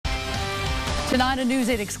Tonight, a News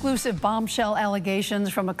 8 exclusive bombshell allegations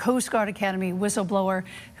from a Coast Guard Academy whistleblower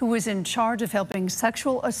who was in charge of helping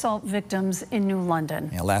sexual assault victims in New London.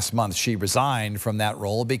 Yeah, last month, she resigned from that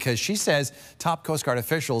role because she says top Coast Guard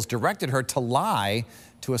officials directed her to lie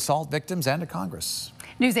to assault victims and to Congress.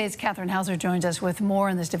 News 8's Catherine Hauser joins us with more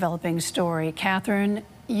on this developing story. Catherine,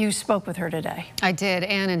 you spoke with her today. I did.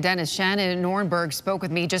 Ann and Dennis, Shannon Norenberg spoke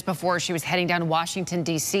with me just before she was heading down to Washington,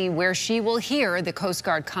 D.C., where she will hear the Coast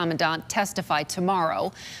Guard Commandant testify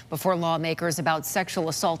tomorrow before lawmakers about sexual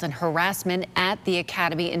assault and harassment at the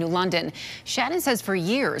Academy in New London. Shannon says for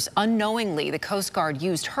years, unknowingly, the Coast Guard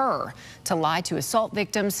used her to lie to assault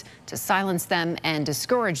victims, to silence them and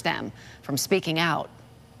discourage them from speaking out.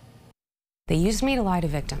 They used me to lie to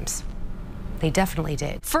victims. They definitely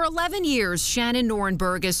did. For 11 years, Shannon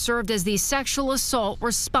Norenberg has served as the sexual assault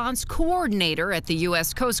response coordinator at the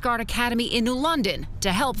U.S. Coast Guard Academy in New London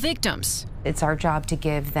to help victims. It's our job to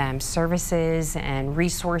give them services and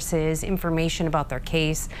resources, information about their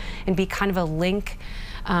case, and be kind of a link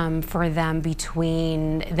for them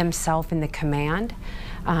between themselves and the command.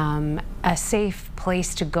 A safe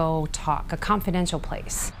place to go talk, a confidential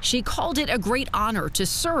place. She called it a great honor to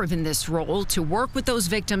serve in this role, to work with those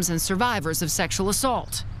victims and survivors of sexual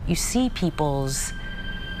assault. You see people's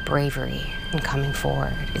bravery in coming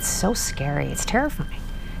forward. It's so scary, it's terrifying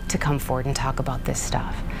to come forward and talk about this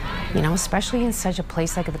stuff. You know, especially in such a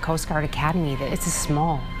place like the Coast Guard Academy, that it's a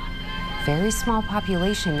small, very small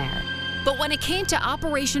population there. But when it came to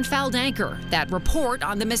Operation Fouled Anchor, that report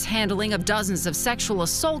on the mishandling of dozens of sexual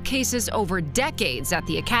assault cases over decades at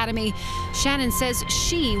the Academy, Shannon says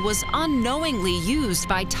she was unknowingly used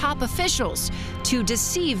by top officials to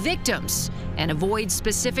deceive victims and avoid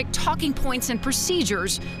specific talking points and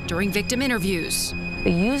procedures during victim interviews.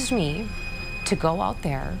 They used me to go out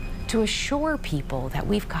there to assure people that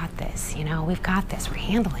we've got this, you know, we've got this, we're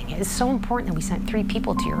handling it. It's so important that we sent 3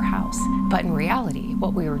 people to your house. But in reality,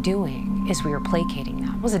 what we were doing is we were placating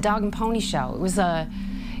them. It was a dog and pony show. It was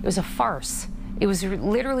a farce. It was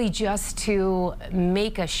literally just to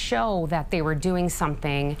make a show that they were doing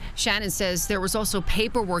something. Shannon says there was also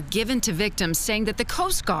paperwork given to victims saying that the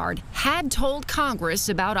Coast Guard had told Congress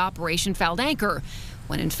about Operation Fouled Anchor,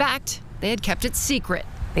 when in fact, they had kept it secret.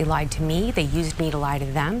 They lied to me, they used me to lie to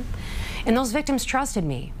them, and those victims trusted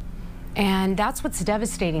me. And that's what's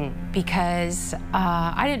devastating, because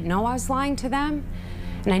I didn't know I was lying to them,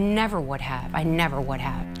 and I never would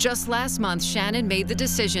have. Just last month, Shannon made the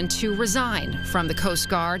decision to resign from the Coast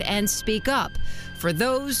Guard and speak up for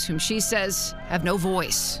those whom she says have no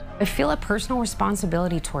voice. I feel a personal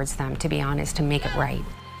responsibility towards them, to be honest, to make it right.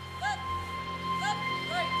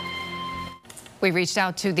 We reached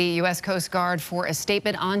out to the U.S. Coast Guard for a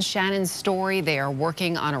statement on Shannon's story. They are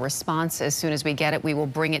working on a response. As soon as we get it, we will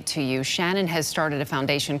bring it to you. Shannon has started a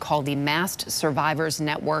foundation called the Masked Survivors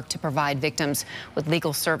Network to provide victims with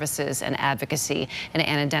legal services and advocacy. And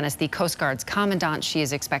Ann and Dennis, the Coast Guard's commandant, she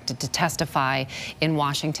is expected to testify in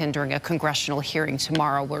Washington during a congressional hearing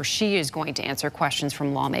tomorrow, where she is going to answer questions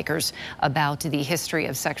from lawmakers about the history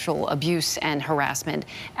of sexual abuse and harassment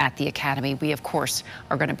at the Academy. We, of course,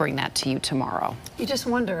 are going to bring that to you tomorrow. You just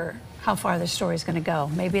wonder how far this story is going to go.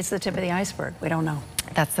 Maybe it's the tip of the iceberg. We don't know.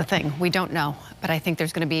 That's the thing. We don't know. But I think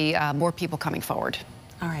there's going to be more people coming forward.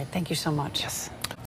 All right. Thank you so much. Yes.